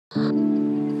Good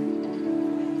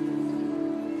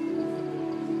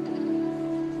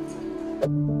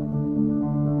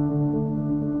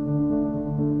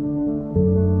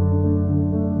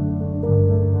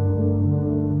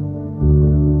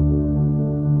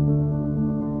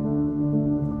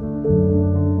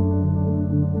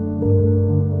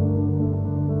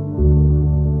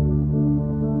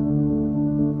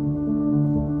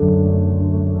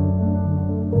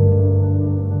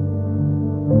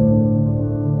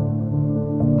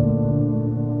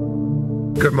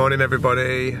morning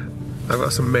everybody. I've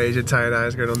got some major tired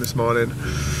eyes going on this morning.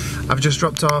 I've just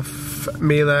dropped off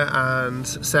Mila and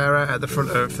Sarah at the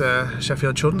front of the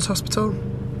Sheffield Children's Hospital,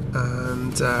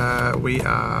 and we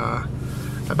are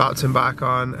about to embark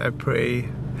on a pretty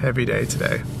heavy day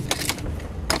today.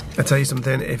 I tell you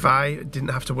something, if I didn't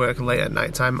have to work late at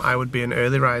night time, I would be an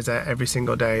early riser every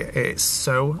single day. It's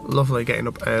so lovely getting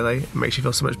up early. It makes you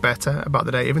feel so much better about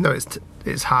the day, even though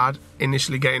it's hard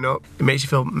initially getting up. It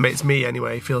makes me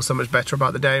anyway feel so much better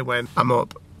about the day when I'm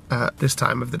up at this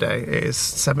time of the day. It is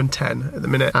 7:10 at the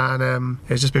minute, and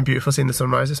it's just been beautiful seeing the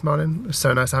sunrise this morning. It's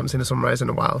so nice. I haven't seen a sunrise in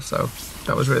a while, so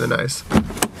that was really nice.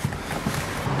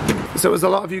 So as a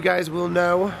lot of you guys will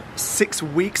know, 6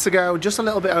 weeks ago, just a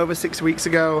little bit over 6 weeks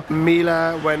ago,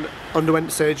 Mila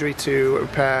underwent surgery to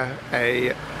repair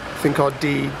a thing called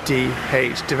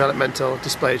DDH, Developmental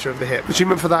Dysplasia of the hip. The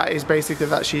treatment for that is basically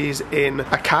that she's in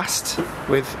a cast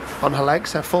on her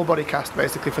legs, her full body cast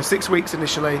basically, for 6 weeks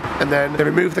initially, and then they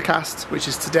remove the cast, which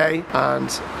is today, and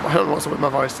I don't know what's up with my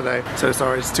voice today, so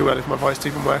sorry, it's too early for my voice to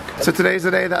even work. So today's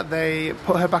the day that they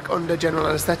put her back under general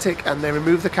anaesthetic and they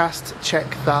remove the cast, check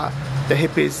that the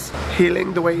hip is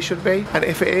healing the way it should be, and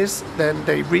if it is, then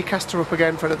they recast her up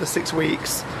again for another 6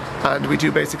 weeks, and we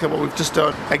do basically what we've just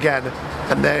done again,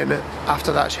 and then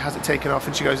after that she has it taken off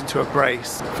and she goes into a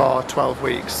brace for 12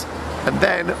 weeks, and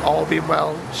then all being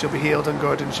well she'll be healed and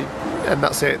good, and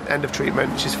that's it, end of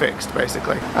treatment, she's fixed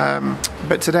basically.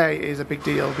 But today is a big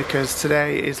deal because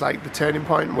today is like the turning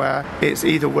point where it's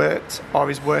either worked or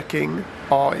is working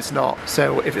or it's not.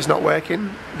 So if it's not working,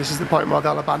 this is the point where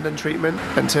they'll abandon treatment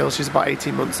until she's about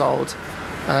 18 months old.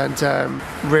 And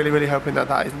really hoping that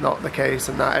that is not the case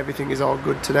and that everything is all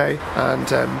good today,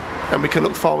 and we can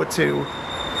look forward to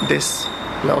this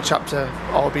little chapter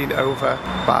all being over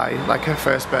by like her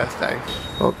first birthday.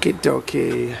 Okie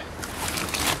dokie.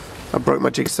 I broke my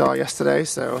jigsaw yesterday,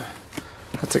 so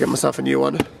I had to get myself a new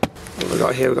one. What have we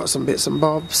got here? We've got some bits and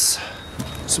bobs,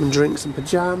 some drinks and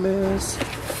pyjamas.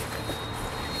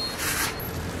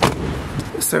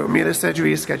 So Mila's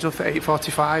surgery is scheduled for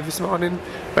 8:45 this morning,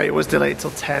 but it was delayed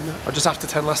till 10, or just after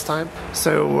 10 last time.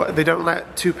 So they don't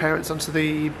let two parents onto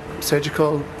the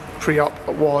surgical pre-op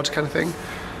ward kind of thing.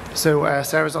 So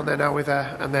Sarah's on there now with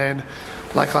her, and then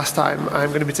like last time I'm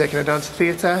going to be taking her down to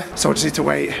theatre. So I just need to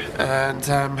wait and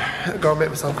go and make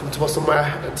myself comfortable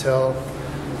somewhere until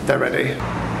they're ready.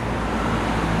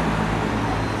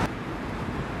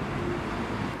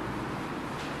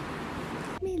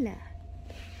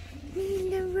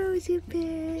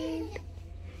 Rosabelle,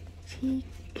 cheek.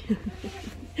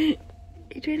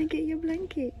 You trying to get your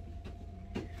blanket?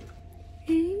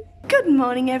 Hey? Good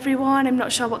morning everyone. I'm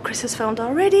not sure what Chris has filmed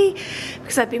already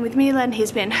because I've been with Mila and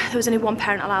there was only one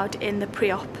parent allowed in the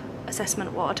pre-op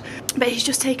assessment ward, but he's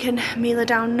just taken Mila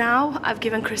down now. I've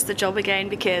given Chris the job again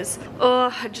because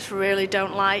I just really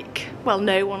don't like, well,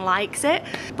 no one likes it,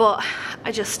 but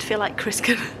I just feel like Chris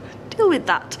can deal with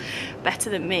that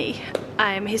better than me.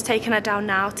 He's taken her down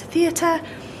now to theatre,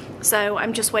 so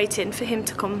I'm just waiting for him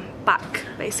to come back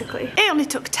basically. It only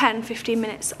took 10-15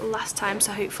 minutes last time,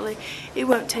 so hopefully it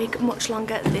won't take much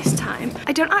longer this time.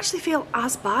 I don't actually feel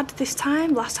as bad this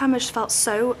time. Last time I just felt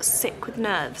so sick with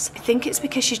nerves. I think it's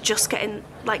because she's just getting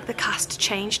like the cast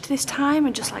changed this time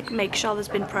and just like make sure there's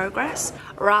been progress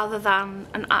rather than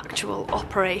an actual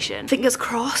operation. Fingers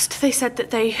crossed. They said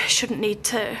that they shouldn't need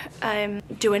to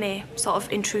do any sort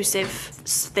of intrusive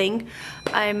thing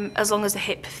as long as the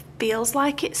hip feels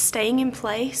like it's staying in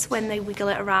place when they wiggle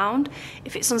it around.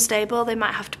 If it's unstable, they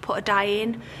might have to put a dye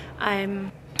in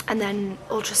and then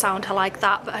ultrasound her like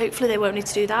that, but hopefully they won't need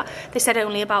to do that. They said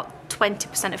only about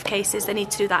 20% of cases they need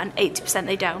to do that and 80%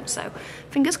 they don't, so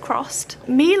fingers crossed.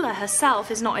 Mila herself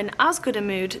is not in as good a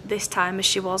mood this time as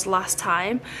she was last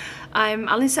time.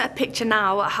 I'll insert a picture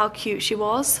now at how cute she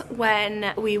was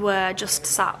when we were just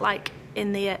sat like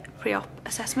in the pre-op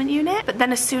assessment unit, but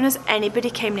then as soon as anybody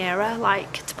came near her,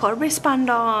 like to put a wristband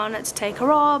on, to take her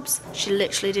obs, she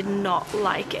literally did not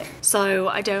like it. So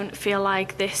I don't feel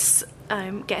like this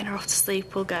getting her off to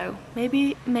sleep will go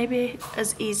maybe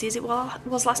as easy as it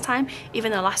was last time,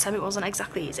 even though last time it wasn't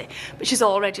exactly easy, but she's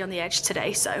already on the edge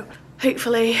today, so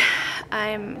hopefully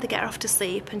they get her off to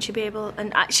sleep and she'll be able,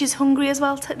 and she's hungry as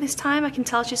well this time. I can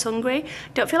tell she's hungry.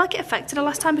 Don't feel like it affected her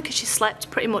last time because she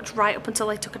slept pretty much right up until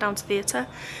they took her down to theatre,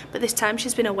 but this time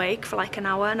she's been awake for like an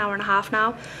hour and a half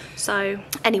now. So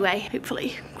anyway,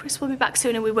 hopefully Chris will be back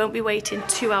soon and we won't be waiting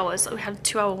 2 hours. We had a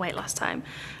 2-hour wait last time.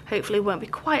 Hopefully it won't be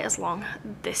quite as long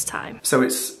this time. So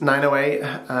it's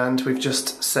 9:08 and we've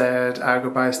just said our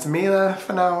goodbyes to Mila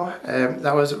for now.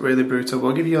 That was really brutal.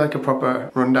 We'll give you like a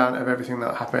proper rundown of everything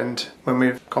that happened when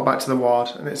we've got back to the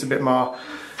ward and it's a bit more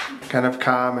kind of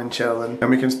calm and chill and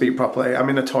we can speak properly. I'm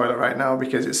in the toilet right now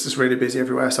because it's just really busy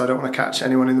everywhere, so I don't want to catch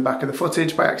anyone in the back of the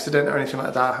footage by accident or anything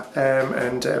like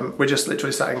that. We're just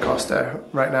literally sat in Costa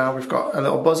right now. We've got a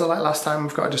little buzzer like last time.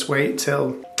 We've got to just wait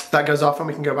till that goes off and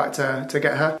we can go back to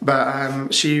get her. But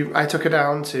I took her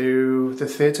down to the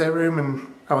theatre room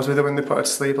and I was with her when they put her to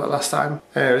sleep like last time.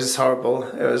 It was horrible.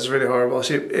 It was really horrible.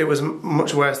 It was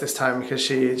much worse this time because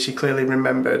she clearly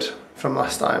remembered from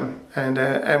last time. And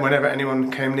whenever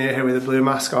anyone came near her with a blue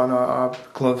mask on or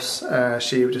gloves,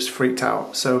 she just freaked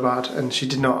out so bad. And she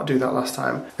did not do that last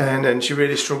time. And then she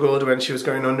really struggled when she was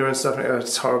going under and stuff. And it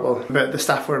was horrible. But the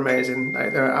staff were amazing.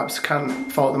 Like, they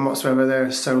can't fault them whatsoever.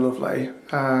 They're so lovely.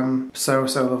 So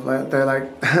lovely. They're like,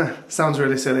 sounds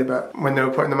really silly, but when they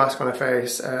were putting the mask on her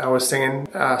face, I was singing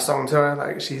a song to her,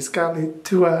 like, she's got me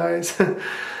 2 eyes.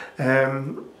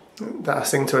 That I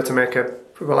sing to her to make her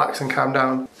relax and calm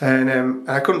down. And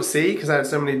I couldn't see because I had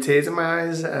so many tears in my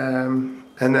eyes. And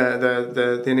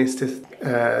the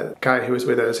anaesthetist guy who was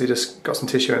with us, he just got some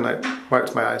tissue and like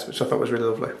wiped my eyes, which I thought was really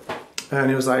lovely. And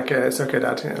he was like, "It's okay,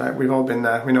 Dad. Like, we've all been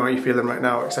there. We know what you're feeling right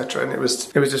now, etc." And it was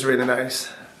just really nice.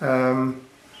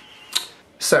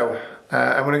 So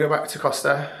I'm going to go back to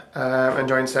Costa and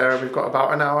join Sarah. We've got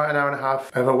about an hour and a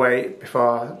half of a wait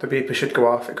before the beeper should go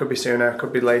off. It could be sooner, it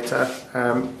could be later.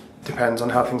 Depends on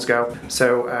how things go.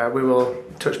 So we will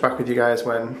touch back with you guys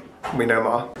when we know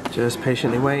more. Just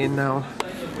patiently waiting now.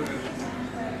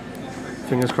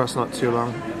 Fingers crossed not too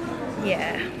long.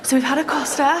 Yeah. So we've had a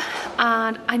Costa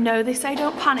and I know they say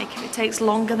don't panic if it takes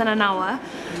longer than an hour,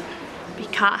 but you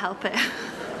can't help it.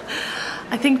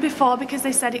 I think before, because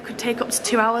they said it could take up to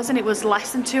 2 hours and it was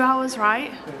less than 2 hours,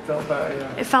 right? It felt better,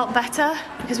 yeah. It felt better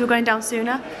because we were going down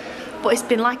sooner, but it's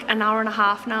been like an hour and a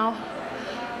half now.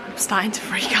 I'm starting to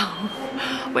freak out,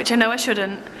 which I know I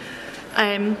shouldn't.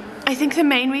 I think the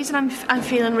main reason I'm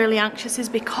feeling really anxious is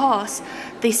because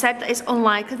they said that it's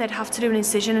unlikely they'd have to do an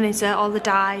incision and insert all the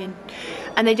dye,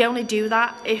 and they'd only do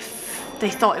that if they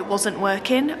thought it wasn't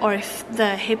working or if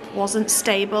the hip wasn't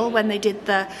stable when they did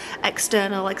the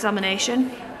external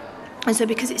examination. And so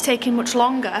because it's taking much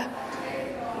longer,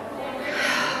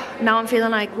 now I'm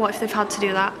feeling like, what if they've had to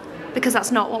do that? Because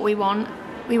that's not what we want.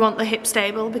 We want the hip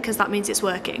stable because that means it's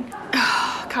working.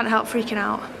 Can't help freaking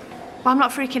out. Well, I'm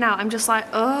not freaking out, I'm just like,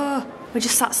 oh, we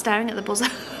just sat staring at the buzzer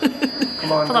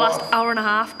Come on, for the last hour and a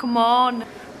half. Come on,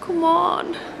 come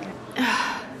on.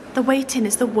 The waiting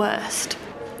is the worst.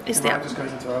 Your mind just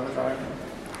goes into overdrive.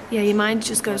 Yeah, your mind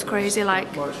just goes crazy, like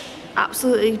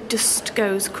absolutely just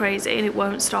goes crazy and it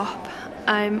won't stop.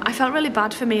 I felt really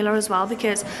bad for Mila as well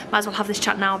because, might as well have this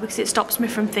chat now because it stops me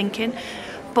from thinking,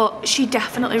 but she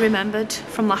definitely remembered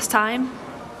from last time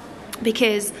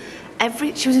because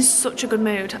she was in such a good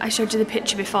mood. I showed you the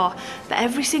picture before, but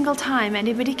every single time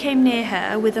anybody came near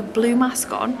her with a blue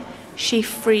mask on, she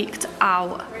freaked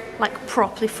out, like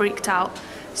properly freaked out.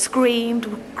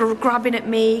 Screamed, grabbing at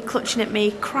me, clutching at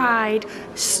me, cried,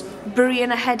 burying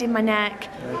her head in my neck.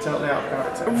 Yeah, totally out of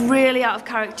character. Really out of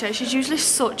character. She's usually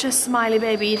such a smiley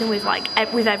baby, even with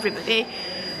with everybody.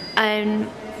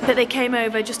 But they came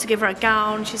over just to give her a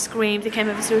gown. She screamed. They came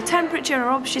over to do a temperature and her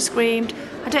up. She screamed.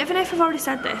 I don't even know if I've already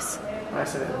said this. I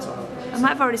said it as well. I might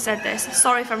have already said this.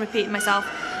 Sorry if I'm repeating myself.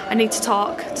 I need to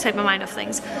talk to take my mind off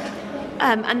things.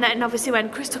 And then obviously when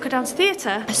Chris took her down to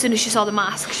theatre, as soon as she saw the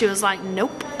mask, she was like,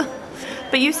 nope.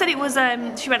 But you said it was,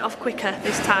 she went off quicker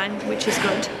this time, which is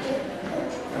good.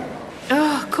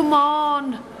 Oh, come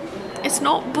on. It's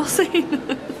not buzzing.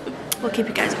 We'll keep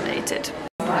you guys updated.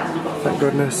 Thank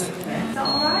goodness.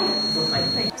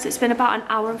 So it's been about an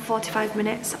hour and 45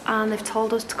 minutes and they've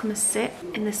told us to come and sit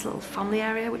in this little family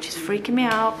area, which is freaking me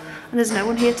out. And there's no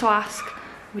one here to ask.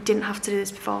 We didn't have to do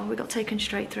this before. We got taken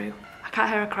straight through. I can't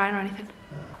hear her crying or anything.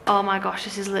 Oh my gosh,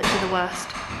 this is literally the worst.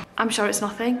 I'm sure it's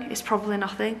nothing. It's probably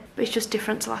nothing, but it's just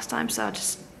different to last time. So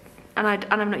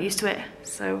I'm not used to it.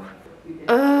 So,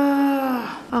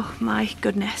 oh my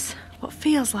goodness, what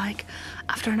feels like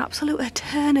after an absolute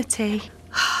eternity.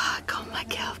 I got my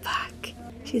girl back.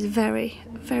 She's very,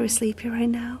 very sleepy right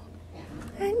now,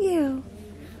 aren't you?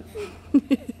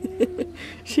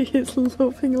 She is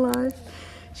loving life.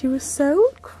 She was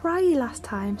so cryy last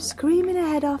time, screaming her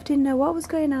head off, didn't know what was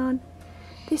going on.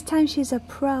 This time she's a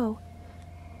pro.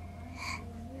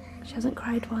 She hasn't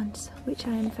cried once, which I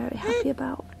am very happy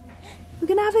about. We're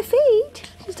going to have her feed.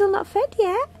 She's still not fed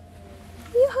yet.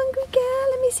 Are you hungry, girl?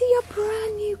 Let me see your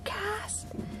brand new cast.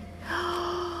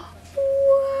 What?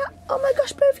 Oh my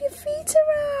gosh, both your feet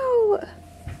are out.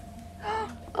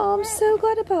 Oh, I'm so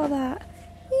glad about that.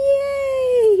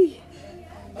 Yay!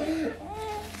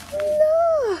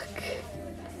 Look!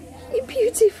 You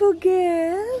beautiful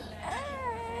girl.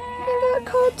 You got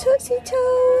cold tootsie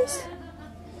toes.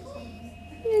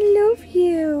 I love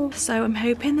you. So I'm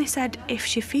hoping, they said, if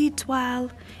she feeds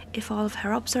well, if all of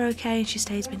her obs are okay and she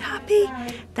stays being happy,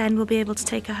 then we'll be able to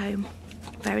take her home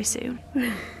very soon.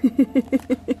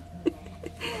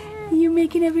 You're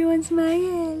making everyone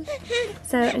smile.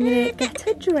 So I'm going to get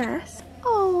her dressed.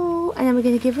 Oh, and then we're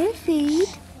going to give her a feed.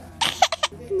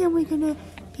 And then we're going to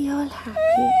be all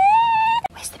happy.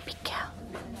 Where's the big girl?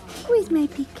 Where's my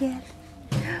big girl?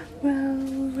 Row,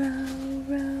 row,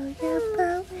 row your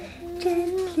boat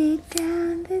gently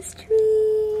down the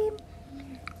stream.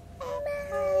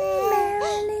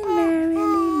 Merrily,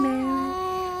 merrily, merrily,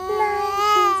 life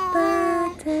is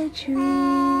but a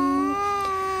dream.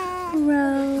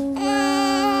 Row,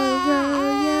 row, row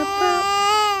your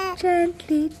boat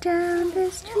gently down the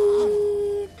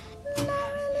stream.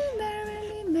 Merrily,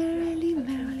 merrily, merrily,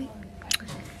 merrily,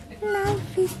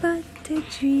 life is but a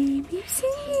dream. You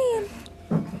singing?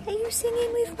 Are you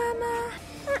singing with Mama?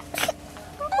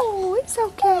 Oh, it's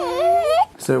okay.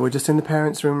 So we're just in the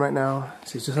parents' room right now.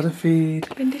 She's just had a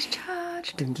feed. Been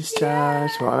discharged. Been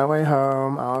discharged. Yeah. We're on our way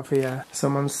home, out of here.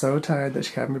 Someone's so tired that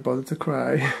she can't be bothered to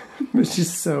cry. But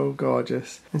she's so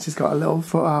gorgeous. And she's got a little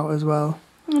foot out as well.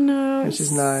 I know. Which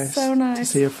is nice. So nice. To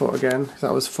see her foot again.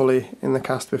 That was fully in the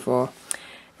cast before.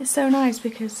 It's so nice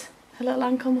because her little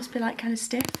ankle must be like kind of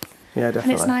stiff. Yeah,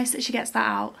 definitely. And it's nice that she gets that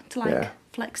out to like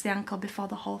flex the ankle before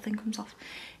the whole thing comes off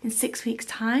in 6 weeks'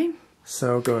 time.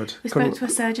 So good. We spoke to a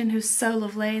surgeon who's so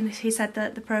lovely, and he said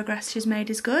that the progress she's made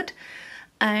is good,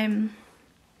 and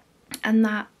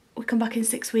that we come back in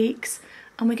 6 weeks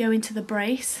and we go into the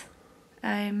brace.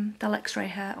 They'll x-ray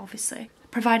her, obviously,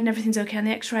 providing everything's okay on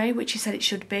the x-ray, which he said it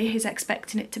should be. He's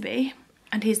expecting it to be,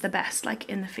 and he's the best, like,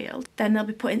 in the field. Then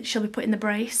she'll be put in the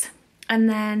brace, and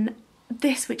then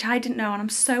this, which I didn't know and I'm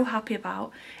so happy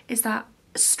about, is that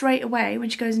straight away when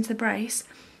she goes into the brace,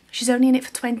 she's only in it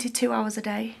for 22 hours a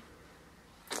day.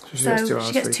 So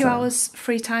she gets 2 hours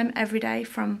free time every day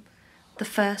from the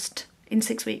first, in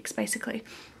 6 weeks basically.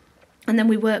 And then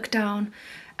we work down,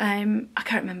 I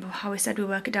can't remember how we said we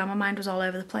work it down, my mind was all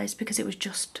over the place because it was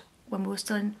just when we were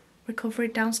still in recovery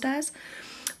downstairs.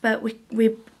 But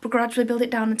we gradually build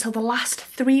it down until the last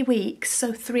 3 weeks,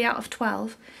 so 3 out of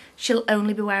 12, she'll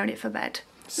only be wearing it for bed.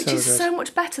 Which is so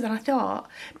much better than I thought,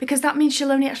 because that means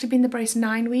she'll only actually be in the brace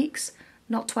 9 weeks,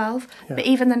 not 12. Yeah. But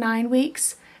even the 9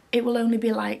 weeks, it will only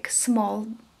be like small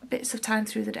bits of time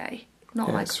through the day,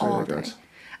 not like all day. Good.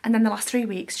 And then the last 3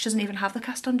 weeks, she doesn't even have the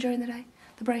cast on during the day.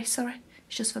 The brace, sorry.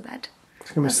 It's just for bed.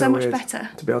 It's going to be so much better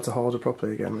to be able to hold her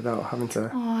properly again without having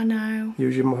to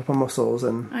use your upper muscles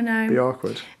and be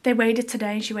awkward. They weighed her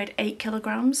today and she weighed 8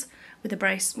 kilograms with the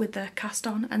brace, with the cast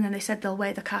on, and then they said they'll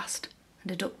weigh the cast and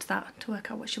deduct that to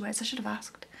work out what she weighs. I should have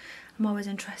asked. I'm always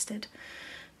interested.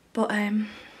 But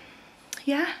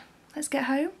yeah, let's get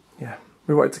home. Yeah.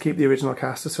 We wanted to keep the original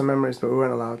cast just for memories, but we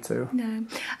weren't allowed to. No.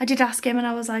 I did ask him and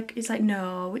I was like, he's like,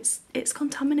 no, it's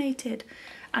contaminated.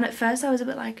 And at first I was a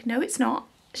bit like, no, it's not.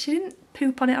 She didn't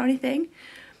poop on it or anything.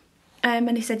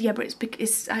 And he said, yeah, but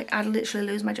I'd literally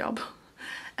lose my job.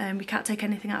 We can't take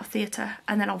anything out of theatre.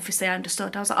 And then obviously I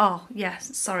understood. I was like, oh,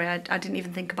 yes, sorry, I didn't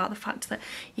even think about the fact that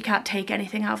you can't take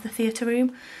anything out of the theatre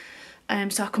room.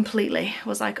 So I completely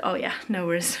was like, oh yeah, no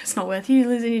worries. It's not worth you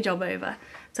losing your job over.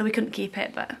 So we couldn't keep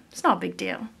it, but it's not a big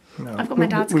deal. No. I've got my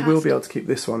dad's cast. We will be able to keep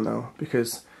this one though,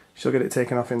 because she'll get it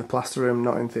taken off in the plaster room,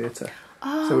 not in theatre.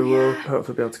 Oh, so we will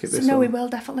hopefully be able to keep this one. No, we will,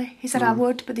 definitely. He said I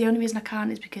would, but the only reason I can't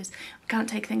is because we can't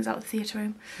take things out of the theatre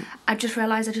room. I just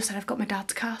realised I just said I've got my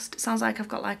dad's cast. It sounds like I've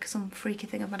got like some freaky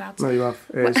thing of my dad's. No, you have.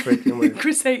 It is freaky and weird.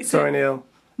 Chris hates Sorry, it. Neil.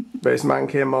 But it's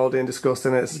manky and mouldy and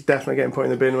disgusting. It's definitely getting put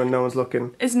in the bin when no one's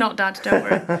looking. It's not Dad, don't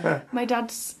worry. My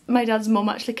dad's mum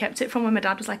actually kept it from when my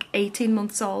dad was like 18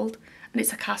 months old. And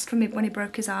it's a cast from him when he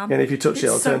broke his arm. And if you touch it,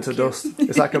 it'll turn to dust.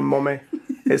 It's like a mummy.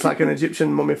 It's like an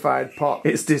Egyptian mummified pot.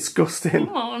 It's disgusting.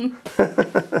 Come on.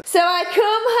 So I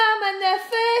come home and the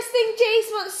first thing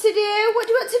Jace wants to do, what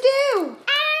do you want to do?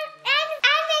 I'm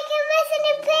making a mess in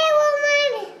the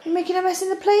playroom. You're making a mess in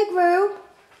the playroom?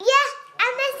 Yeah,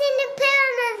 I'm messing the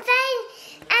playroom and find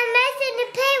a mess in the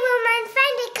playroom and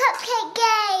find a cupcake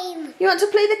game. You want to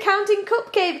play the counting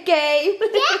cupcake game?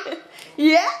 Yeah.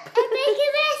 Yeah? And make a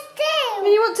mess too.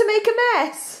 You want to make a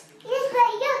mess? Yes,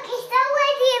 but look, it's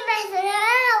already a mess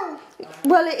now.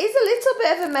 Well, it is a little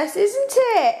bit of a mess, isn't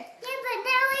it? Yeah, but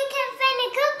now we can find a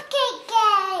cupcake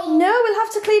game. No, we'll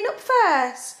have to clean up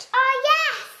first. Oh,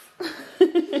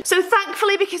 yes. So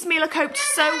thankfully, because Mila coped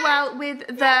so well with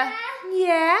the...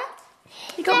 Yeah?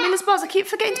 You got Mila's balls. I keep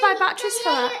forgetting to buy batteries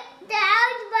for that. The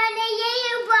old one, the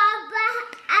yellow ball,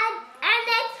 and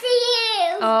that's to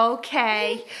you.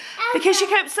 Okay. Because she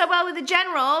coped so well with the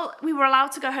general, we were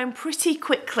allowed to go home pretty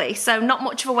quickly. So not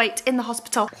much of a wait in the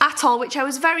hospital at all, which I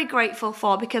was very grateful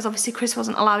for because obviously Chris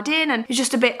wasn't allowed in and it was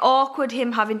just a bit awkward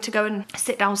him having to go and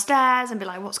sit downstairs and be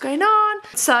like, what's going on?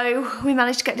 So we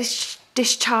managed to get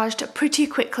discharged pretty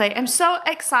quickly. I'm so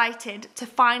excited to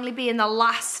finally be in the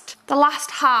last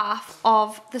half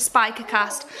of the Spica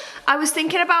cast. I was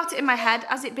thinking about it in my head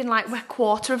as it been like we're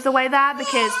quarter of the way there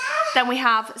because then we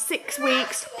have 6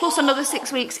 weeks plus another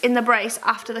 6 weeks in the brace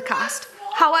after the cast.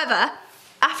 However,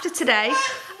 after today,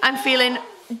 I'm feeling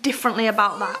differently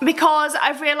about that because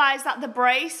I've realised that the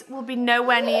brace will be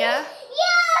nowhere near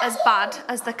as bad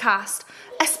as the cast.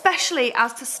 Especially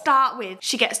as to start with,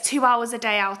 she gets 2 hours a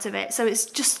day out of it. So it's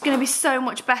just going to be so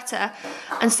much better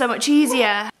and so much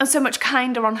easier and so much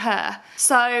kinder on her.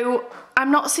 So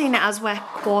I'm not seeing it as we're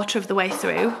quarter of the way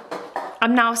through.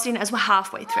 I'm now seeing it as we're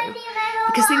halfway through.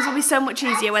 Because things will be so much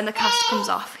easier when the cast comes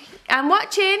off. I'm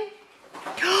watching.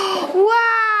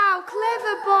 Wow,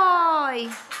 clever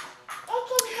boy.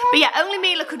 But yeah, only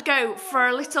Mila could go for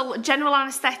a little general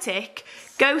anaesthetic,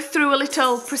 go through a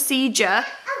little procedure,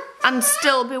 and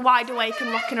still be wide awake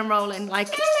and rocking and rolling like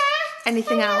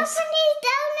anything else.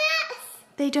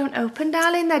 They don't open,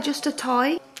 darling. They're just a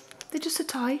toy. They're just a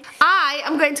toy. I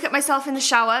am going to get myself in the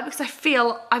shower because I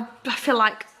feel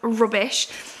like rubbish.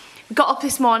 Got up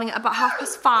this morning at about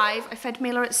 5:30. I fed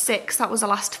Mila at 6. That was the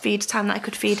last feed time that I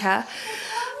could feed her.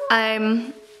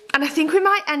 And I think we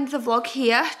might end the vlog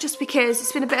here just because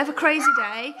it's been a bit of a crazy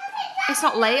day. It's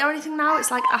not late or anything now,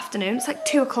 it's like afternoon. It's like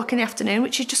 2 o'clock in the afternoon,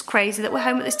 which is just crazy that we're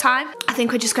home at this time. I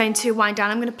think we're just going to wind down.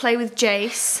 I'm going to play with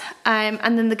Jace,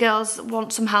 and then the girls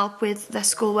want some help with their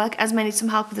schoolwork. Esme needs some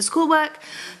help with the schoolwork,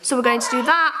 so we're going to do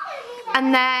that.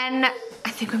 And then I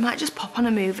think we might just pop on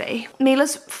a movie.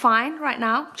 Mila's fine right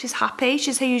now. She's happy.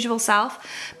 She's her usual self,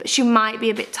 but she might be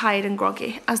a bit tired and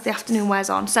groggy as the afternoon wears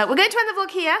on. So we're going to end the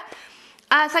vlog here.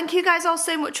 Thank you guys all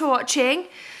so much for watching,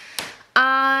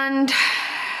 and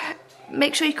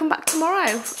make sure you come back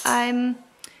tomorrow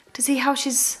to see how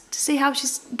she's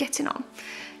getting on.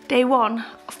 Day 1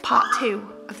 of part 2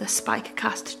 of the Spica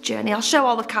cast journey. I'll show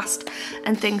all the cast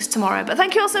and things tomorrow. But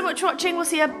thank you all so much for watching. We'll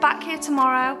see you back here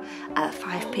tomorrow at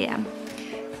 5 PM.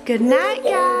 Good night,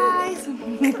 guys.